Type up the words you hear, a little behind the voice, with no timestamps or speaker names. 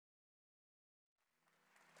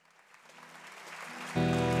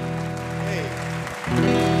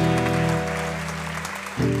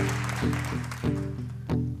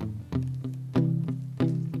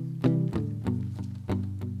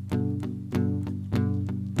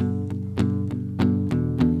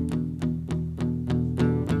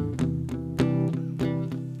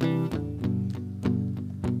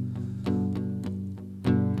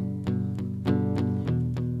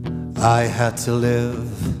I had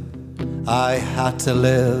to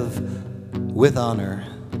live with honor.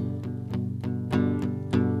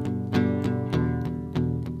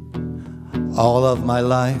 All of my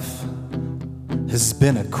life has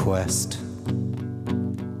been a quest.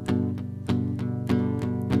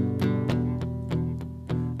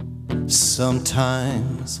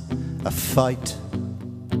 Sometimes a fight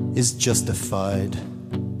is justified.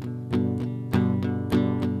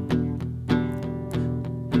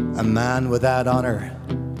 A man without honor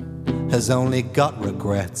has only got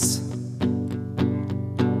regrets.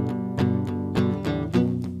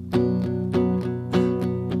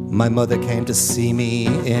 My mother came to see me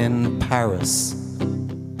in Paris.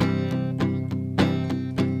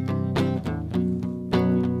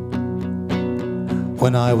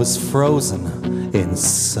 When I was frozen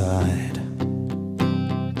inside.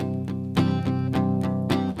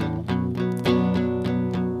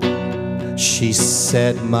 She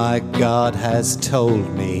said, my God has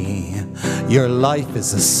told me your life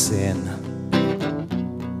is a sin.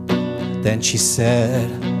 Then she said,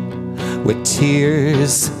 with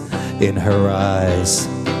tears in her eyes,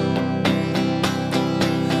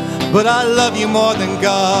 but I love you more than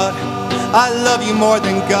God. I love you more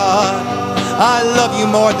than God. I love you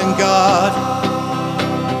more than God.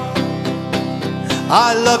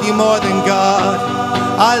 I love you more than God.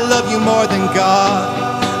 I love you more than God.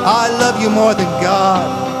 I love you more than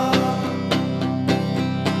God.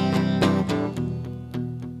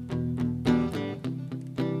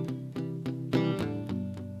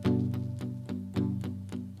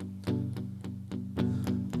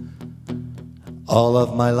 All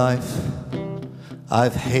of my life,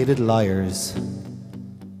 I've hated liars.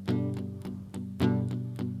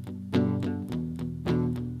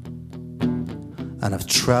 And I've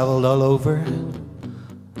traveled all over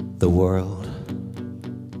the world.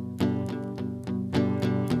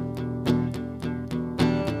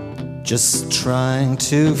 Just trying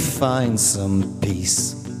to find some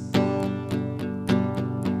peace.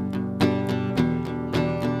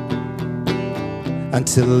 And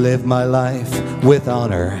to live my life with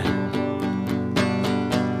honor.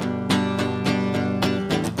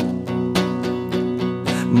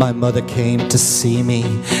 My mother came to see me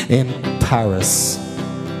in Paris.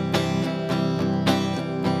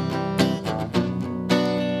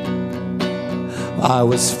 I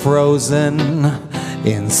was frozen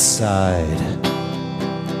inside.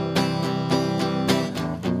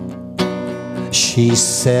 She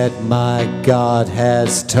said, my God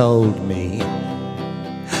has told me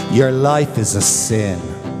your life is a sin.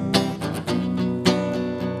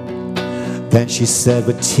 Then she said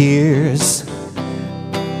with tears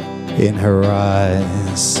in her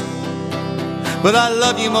eyes, but I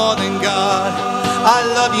love you more than God. I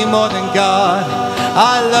love you more than God.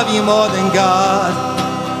 I love you more than God.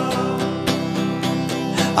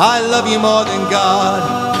 I love you more than God.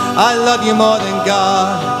 I love you more than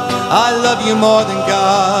God. I love you more than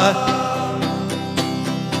God.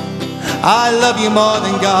 I love you more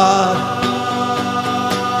than God.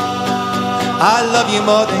 I love you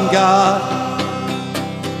more than God.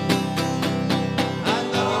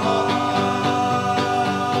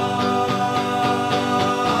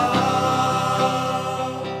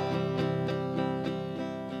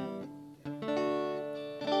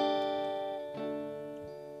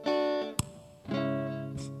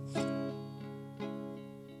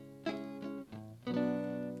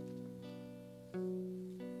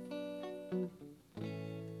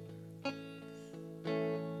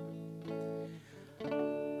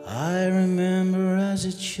 I remember as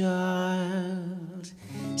a child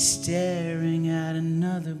staring at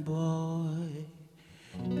another boy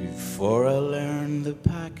before I learned the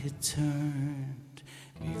pack had turned,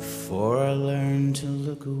 before I learned to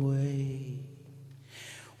look away.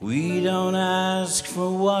 We don't ask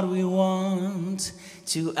for what we want,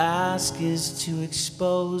 to ask is to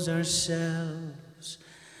expose ourselves.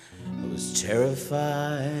 I was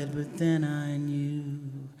terrified, but then I knew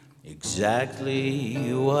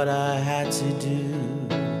exactly what I had to do.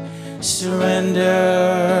 Surrender,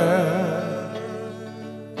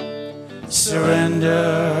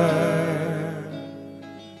 surrender,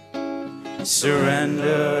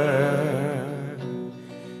 surrender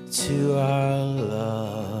to our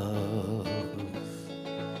love.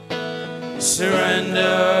 Surrender,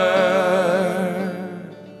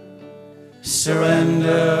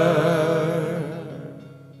 surrender,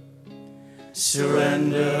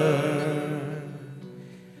 surrender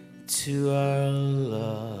to our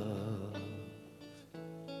love.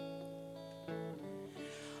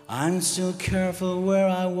 I'm still careful where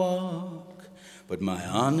I walk, but my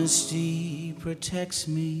honesty protects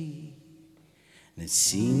me. and it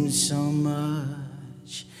seems so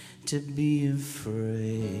much to be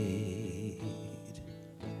afraid.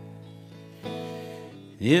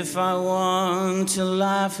 If I want to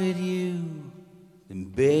laugh at you, then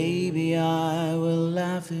baby I will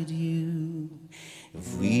laugh at you.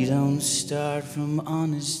 If we don't start from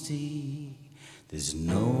honesty, there's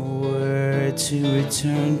nowhere to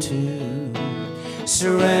return to.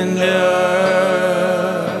 Surrender,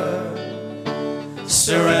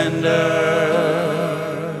 surrender,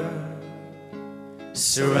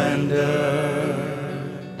 surrender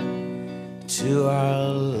to our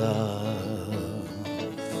love.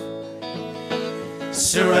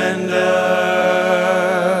 Surrender,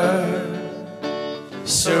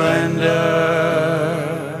 surrender,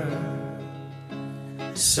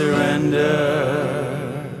 surrender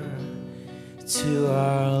to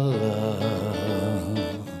our love.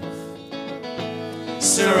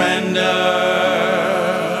 Surrender,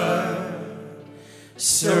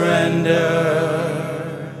 surrender,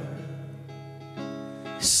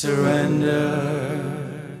 surrender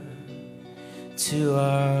to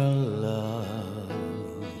our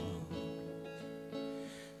love.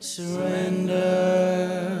 Surrender,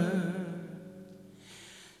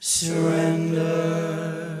 surrender,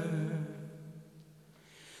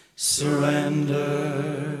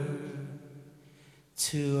 surrender